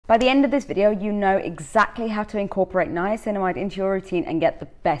By the end of this video, you know exactly how to incorporate niacinamide into your routine and get the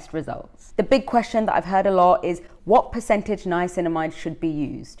best results. The big question that I've heard a lot is what percentage niacinamide should be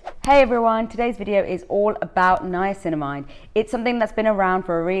used? Hey everyone, today's video is all about niacinamide. It's something that's been around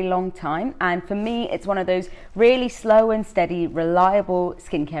for a really long time, and for me, it's one of those really slow and steady, reliable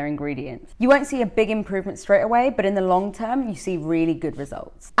skincare ingredients. You won't see a big improvement straight away, but in the long term, you see really good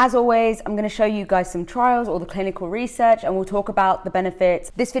results. As always, I'm going to show you guys some trials or the clinical research, and we'll talk about the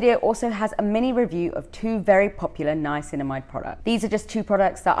benefits. This video also has a mini review of two very popular niacinamide products. These are just two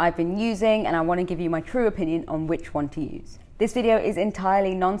products that I've been using, and I want to give you my true opinion on which one to use. This video is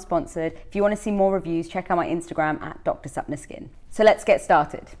entirely non-sponsored. If you want to see more reviews, check out my Instagram at Dr. Sapna Skin. So let's get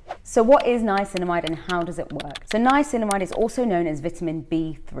started. So what is niacinamide and how does it work? So niacinamide is also known as vitamin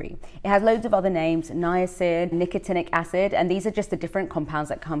B3. It has loads of other names, niacin, nicotinic acid, and these are just the different compounds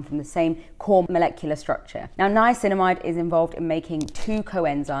that come from the same core molecular structure. Now niacinamide is involved in making two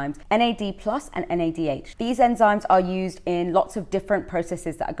coenzymes, NAD+ and NADH. These enzymes are used in lots of different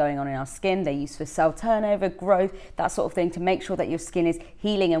processes that are going on in our skin. They're used for cell turnover, growth, that sort of thing, to make sure that your skin is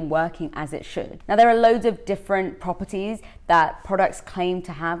healing and working as it should. Now there are loads of different properties that products claim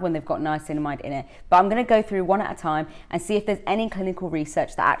to have when they've got niacinamide in it, but I'm going to go through one at a time and see if there's any clinical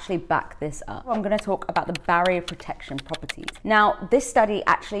research that actually back this up. I'm going to talk about the barrier protection properties. Now this study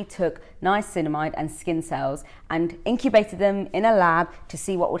actually took niacinamide and skin cells and incubated them in a lab to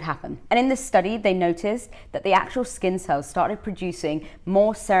see what would happen. And in this study they noticed that the actual skin cells started producing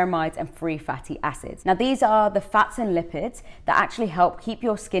more ceramides and free fatty acids. Now these are the fats and lipids that actually help keep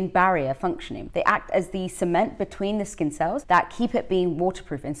your skin barrier functioning. They act as the cement between the skin cells that keep it being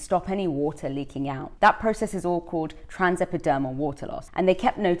waterproof and stop any water leaking out. That process is all called transepidermal water loss. And they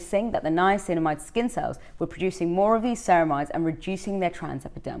kept noticing that the niacinamide skin cells were producing more of these ceramides and reducing their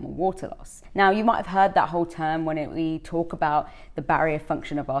transepidermal water loss. Now you might have heard that whole term when we talk about the barrier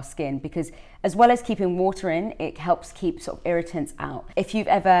function of our skin, because as well as keeping water in, it helps keep sort of irritants out. If you've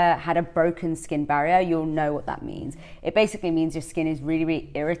ever had a broken skin barrier, you'll know what that means. It basically means your skin is really,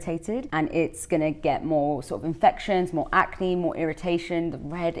 really irritated, and it's gonna get more sort of infections, more acne, more irritation, the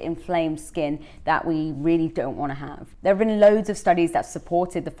red inflamed skin that we really don't want to have. There have been loads of studies that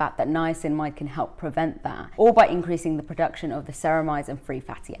supported the fact that niacinamide can help prevent that, all by increasing the production of the ceramides and free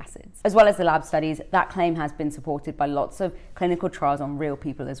fatty acids. As well as the lab studies, that claim has been supported by lots of clinical trials on real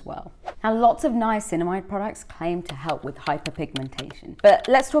people as well. Now lots of niacinamide products claim to help with hyperpigmentation, but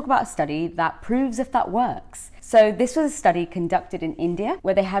let's talk about a study that proves if that works. So this was a study conducted in India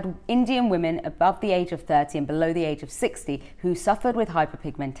where they had Indian women above the age of 30 and below the age of 60 who suffered with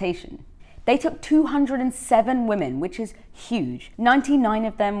hyperpigmentation. They took 207 women, which is huge. 99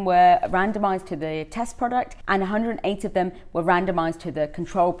 of them were randomized to the test product and 108 of them were randomized to the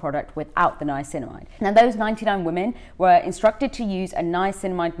control product without the niacinamide. Now those 99 women were instructed to use a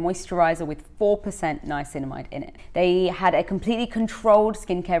niacinamide moisturizer with 4% niacinamide in it. They had a completely controlled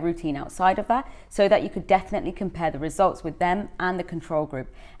skincare routine outside of that so that you could definitely compare the results with them and the control group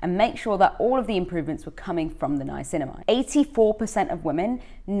and make sure that all of the improvements were coming from the niacinamide. 84% of women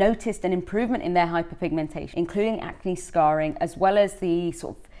noticed an improvement in their hyperpigmentation, including acne scarring, as well as the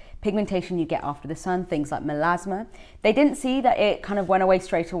sort of pigmentation you get after the sun, things like melasma. They didn't see that it kind of went away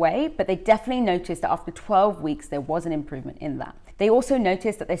straight away, but they definitely noticed that after 12 weeks, there was an improvement in that. They also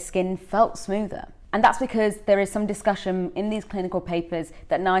noticed that their skin felt smoother. And that's because there is some discussion in these clinical papers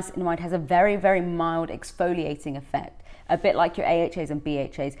that niacinamide has a very, very mild exfoliating effect. A bit like your AHAs and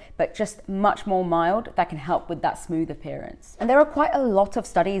BHAs, but just much more mild, that can help with that smooth appearance. And there are quite a lot of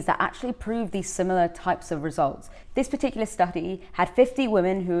studies that actually prove these similar types of results. This particular study had 50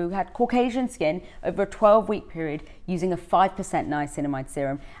 women who had Caucasian skin over a 12-week period using a 5% niacinamide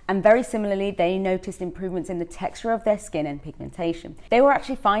serum, and very similarly they noticed improvements in the texture of their skin and pigmentation. They were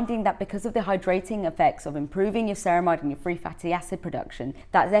actually finding that because of the hydrating effects of improving your ceramide and your free fatty acid production,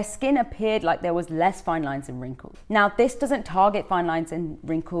 that their skin appeared like there was less fine lines and wrinkles. Now this doesn't target fine lines and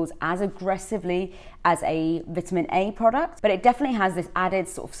wrinkles as aggressively as a vitamin A product, but it definitely has this added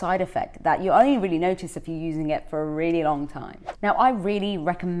sort of side effect that you only really notice if you're using it for a really long time. Now I really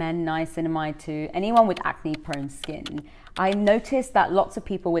recommend niacinamide to anyone with acne prone skin. I noticed that lots of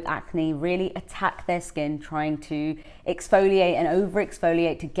people with acne really attack their skin trying to exfoliate and over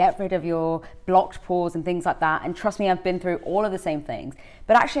exfoliate to get rid of your blocked pores and things like that. And trust me, I've been through all of the same things.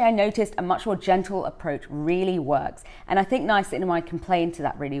 But actually I noticed a much more gentle approach really works. And I think niacinamide can play into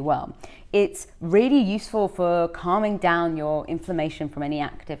that really well. It's really useful for calming down your inflammation from any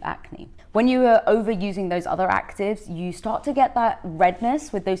active acne. When you are overusing those other actives, you start to get that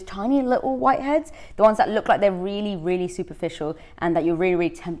redness with those tiny little whiteheads, the ones that look like they're really, really superficial and that you're really,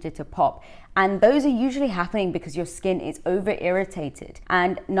 really tempted to pop. And those are usually happening because your skin is over irritated.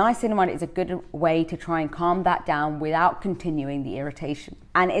 And niacinamide is a good way to try and calm that down without continuing the irritation.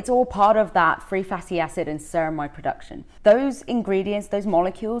 And it's all part of that free fatty acid and ceramide production. Those ingredients, those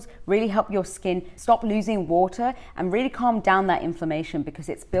molecules really help your skin stop losing water and really calm down that inflammation because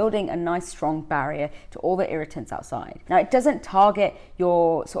it's building a nice strong barrier to all the irritants outside. Now, it doesn't target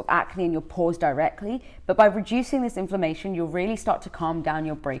your sort of acne and your pores directly, but by reducing this inflammation, you'll really start to calm down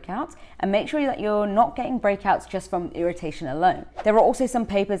your breakouts and make sure that you're not getting breakouts just from irritation alone. There are also some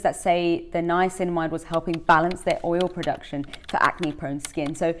papers that say the niacinamide was helping balance their oil production for acne-prone skin.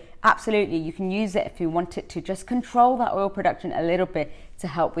 So absolutely, you can use it if you want it to just control that oil production a little bit to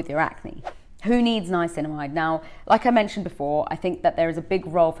help with your acne. Who needs niacinamide? Now, like I mentioned before, I think that there is a big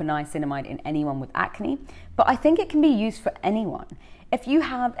role for niacinamide in anyone with acne, but I think it can be used for anyone. If you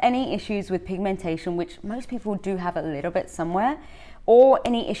have any issues with pigmentation, which most people do have a little bit somewhere, or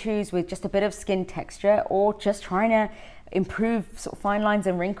any issues with just a bit of skin texture, or just trying to improve sort of fine lines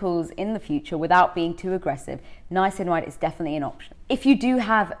and wrinkles in the future without being too aggressive, niacinamide is definitely an option. If you do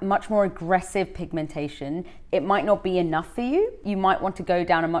have much more aggressive pigmentation, it might not be enough for you. You might want to go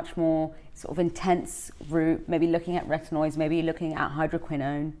down a much more sort of intense route, maybe looking at retinoids, maybe looking at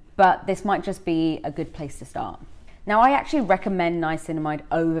hydroquinone, but this might just be a good place to start. Now, I actually recommend niacinamide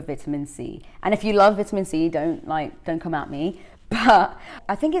over vitamin C. And if you love vitamin C, don't come at me. But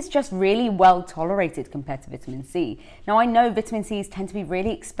I think it's just really well tolerated compared to vitamin C. Now, I know vitamin C's tend to be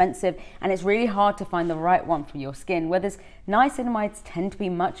really expensive and it's really hard to find the right one for your skin, whereas niacinamides tend to be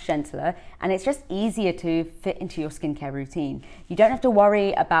much gentler and it's just easier to fit into your skincare routine. You don't have to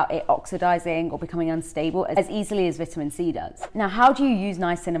worry about it oxidizing or becoming unstable as easily as vitamin C does. Now, how do you use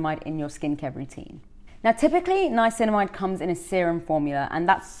niacinamide in your skincare routine? Now, typically niacinamide comes in a serum formula, and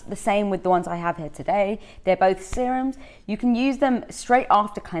that's the same with the ones I have here today. They're both serums. You can use them straight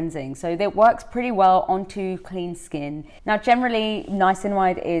after cleansing, so that works pretty well onto clean skin. Now, generally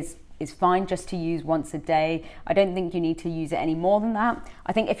niacinamide is fine just to use once a day. I don't think you need to use it any more than that.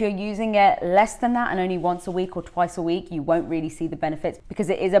 I think if you're using it less than that and only once a week or twice a week, you won't really see the benefits because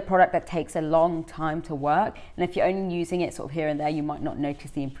it is a product that takes a long time to work. And if you're only using it sort of here and there, you might not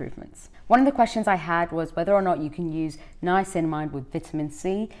notice the improvements. One of the questions I had was whether or not you can use niacinamide with vitamin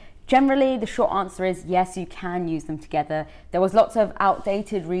C. Generally, the short answer is yes, you can use them together. There was lots of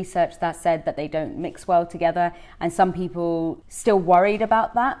outdated research that said that they don't mix well together, and some people still worried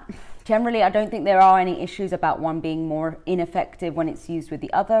about that. Generally, I don't think there are any issues about one being more ineffective when it's used with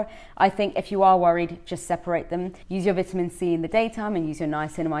the other. I think if you are worried, just separate them. Use your vitamin C in the daytime and use your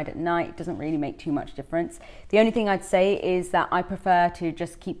niacinamide at night. It doesn't really make too much difference. The only thing I'd say is that I prefer to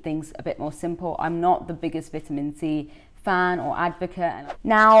just keep things a bit more simple. I'm not the biggest vitamin C fan or advocate.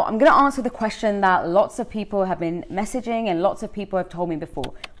 Now, I'm going to answer the question that lots of people have been messaging and lots of people have told me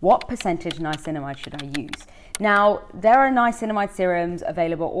before. What percentage niacinamide should I use? Now, there are niacinamide serums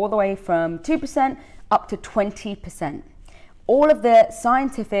available all the way from 2% up to 20%. All of the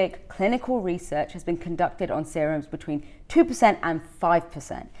scientific clinical research has been conducted on serums between 2% and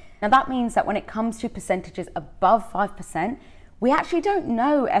 5%. Now, that means that when it comes to percentages above 5%, we actually don't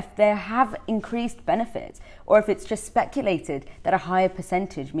know if they have increased benefits or if it's just speculated that a higher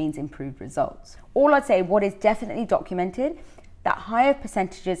percentage means improved results. All I'd say, what is definitely documented, that higher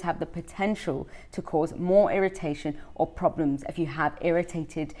percentages have the potential to cause more irritation or problems if you have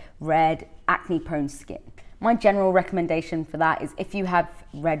irritated, red, acne-prone skin. My general recommendation for that is if you have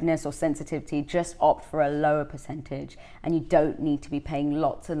redness or sensitivity, just opt for a lower percentage and you don't need to be paying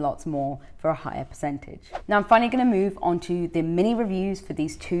lots and lots more for a higher percentage. Now, I'm finally going to move on to the mini reviews for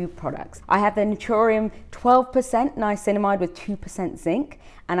these two products. I have the Naturium 12% niacinamide with 2% zinc,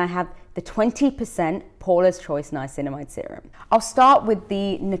 and I have the 20% Paula's Choice niacinamide serum. I'll start with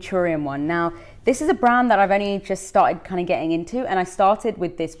the Naturium one. Now, this is a brand that I've only just started kind of getting into, and I started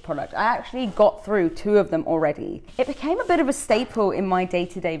with this product. I actually got through 2 of them already. It became a bit of a staple in my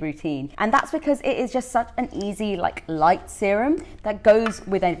day-to-day routine, and that's because it is just such an easy, light serum that goes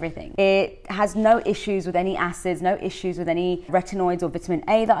with everything. It has no issues with any acids, no issues with any retinoids or vitamin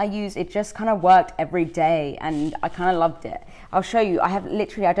A that I use. It just kind of worked every day, and I kind of loved it. I'll show you. I have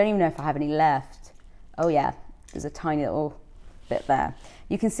literally, I don't even know if I have any left. Oh yeah, there's a tiny little bit there.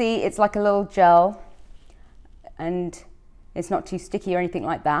 You can see it's like a little gel and it's not too sticky or anything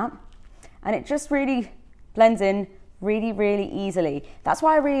like that. And it just really blends in really easily. That's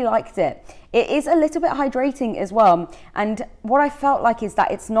why I really liked it. It is a little bit hydrating as well. And what I felt like is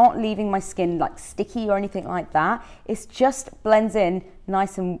that it's not leaving my skin sticky or anything like that. It's just blends in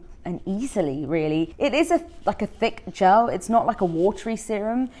nice and easily, really. It is a thick gel. It's not like a watery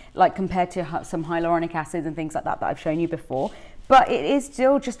serum, compared to some hyaluronic acids and things like that I've shown you before. but it is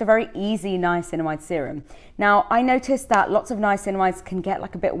still just a very easy niacinamide serum. Now, I noticed that lots of niacinamides can get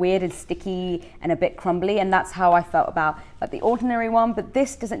like a bit weird and sticky and a bit crumbly, and that's how I felt about like the ordinary one, but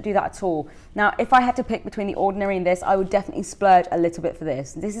this doesn't do that at all. Now, if I had to pick between the ordinary and this, I would definitely splurge a little bit for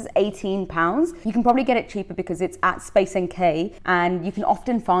this. This is £18. You can probably get it cheaper because it's at Space NK, and you can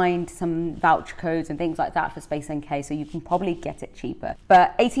often find some voucher codes and things like that for Space NK, so you can probably get it cheaper.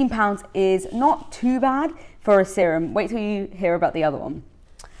 But £18 is not too bad for a serum. Wait till you hear about the other one.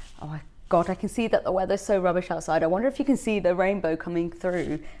 Oh my God, I can see that the weather's so rubbish outside. I wonder if you can see the rainbow coming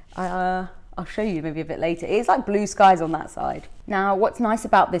through. I'll show you maybe a bit later. It's like blue skies on that side. Now, what's nice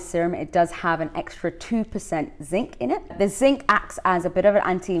about this serum, it does have an extra 2% zinc in it. The zinc acts as a bit of an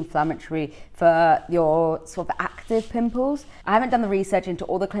anti-inflammatory for your sort of active pimples. I haven't done the research into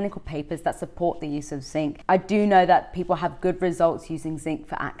all the clinical papers that support the use of zinc. I do know that people have good results using zinc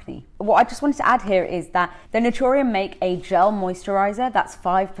for acne. What I just wanted to add here is that the Naturium make a gel moisturizer that's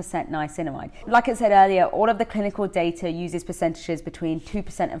 5% niacinamide. Like I said earlier, all of the clinical data uses percentages between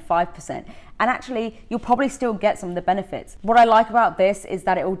 2% and 5%. And actually, you'll probably still get some of the benefits. What I like about this is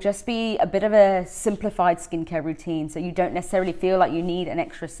that it will just be a bit of a simplified skincare routine, so you don't necessarily feel like you need an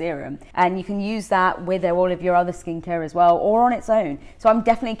extra serum. And you can use that with all of your other skincare as well, or on its own. So I'm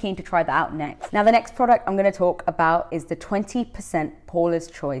definitely keen to try that out next. Now, the next product I'm going to talk about is the 20%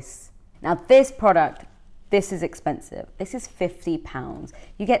 Paula's Choice. Now, this product, this is expensive. This is £50.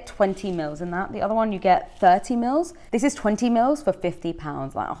 You get 20 mils in that. The other one, you get 30 mils. This is 20 mils for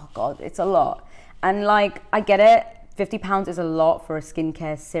 £50. Like, oh God, it's a lot. And like, I get it. £50 is a lot for a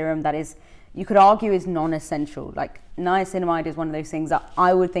skincare serum that is, you could argue, is non-essential. Like, niacinamide is one of those things that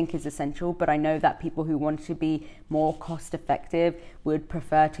I would think is essential, but I know that people who want to be more cost effective would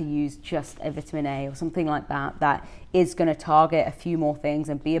prefer to use just a vitamin A or something like that, that is going to target a few more things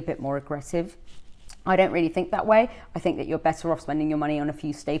and be a bit more aggressive. I don't really think that way. I think that you're better off spending your money on a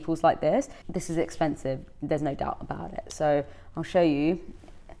few staples like this. This is expensive, there's no doubt about it. So I'll show you.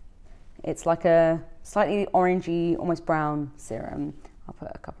 It's like a slightly orangey, almost brown serum. I'll put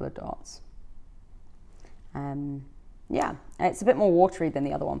a couple of dots. Yeah, it's a bit more watery than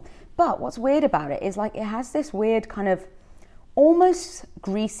the other one. But what's weird about it is like it has this weird kind of almost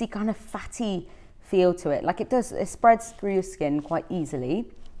greasy, kind of fatty feel to it. Like it spreads through your skin quite easily.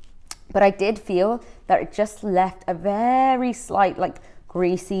 But I did feel that it just left a very slight, like,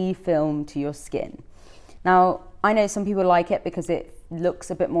 greasy film to your skin. Now, I know some people like it because it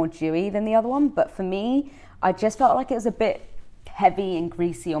looks a bit more dewy than the other one, but for me, I just felt like it was a bit heavy and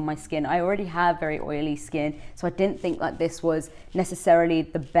greasy on my skin. I already have very oily skin, so I didn't think like this was necessarily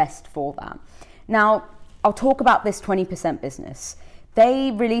the best for that. Now, I'll talk about this 20% business.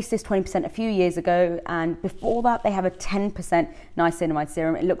 They released this 20% a few years ago, and before that they have a 10% niacinamide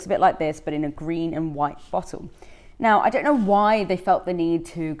serum. It looks a bit like this, but in a green and white bottle. Now, I don't know why they felt the need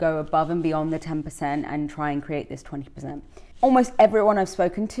to go above and beyond the 10% and try and create this 20%. Almost everyone I've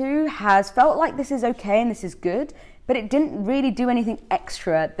spoken to has felt like this is okay and this is good, but it didn't really do anything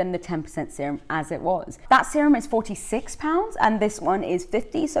extra than the 10% serum as it was. That serum is £46 and this one is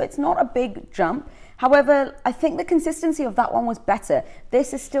 $50, so it's not a big jump. However, I think the consistency of that one was better.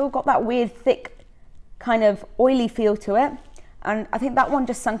 This has still got that weird, thick, kind of oily feel to it. And I think that one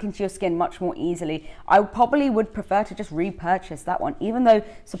just sunk into your skin much more easily. I probably would prefer to just repurchase that one, even though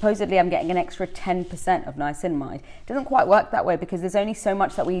supposedly I'm getting an extra 10% of niacinamide. It doesn't quite work that way because there's only so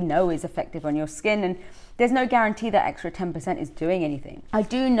much that we know is effective on your skin, and there's no guarantee that extra 10% is doing anything. I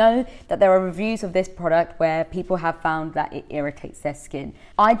do know that there are reviews of this product where people have found that it irritates their skin.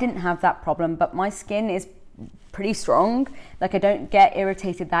 I didn't have that problem, but my skin is pretty strong. Like, I don't get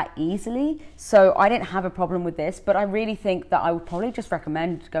irritated that easily, so I didn't have a problem with this, but I really think that I would probably just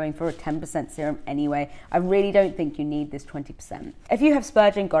recommend going for a 10% serum anyway. I really don't think you need this 20%. If you have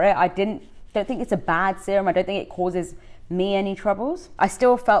splurged and got it, I don't think it's a bad serum. I don't think it causes me any troubles. I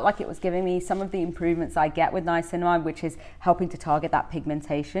still felt like it was giving me some of the improvements I get with niacinamide, which is helping to target that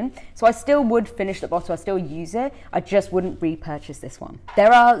pigmentation. So I still would finish the bottle, I still use it, I just wouldn't repurchase this one.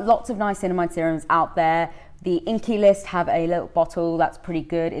 There are lots of niacinamide serums out there. The Inky List have a little bottle that's pretty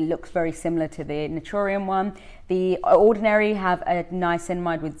good. It looks very similar to the Naturium one. The Ordinary have a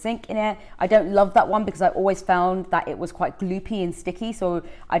niacinamide with zinc in it. I don't love that one because I always found that it was quite gloopy and sticky, so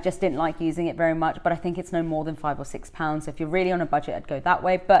I just didn't like using it very much, but I think it's no more than £5 or £6. So if you're really on a budget, I'd go that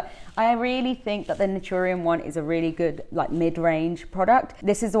way. But I really think that the Naturium one is a really good, like, mid-range product.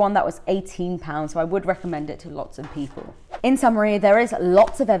 This is the one that was £18, so I would recommend it to lots of people. In summary, there is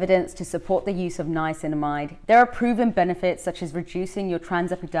lots of evidence to support the use of niacinamide. There are proven benefits such as reducing your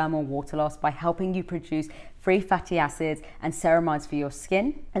transepidermal water loss by helping you produce free fatty acids and ceramides for your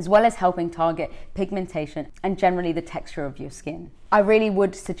skin, as well as helping target pigmentation and generally the texture of your skin. I really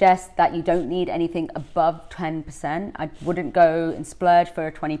would suggest that you don't need anything above 10%. I wouldn't go and splurge for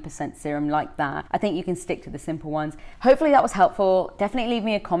a 20% serum like that. I think you can stick to the simple ones. Hopefully that was helpful. Definitely leave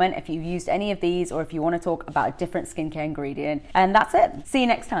me a comment if you've used any of these or if you want to talk about a different skincare ingredient. And that's it. See you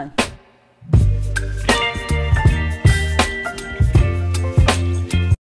next time.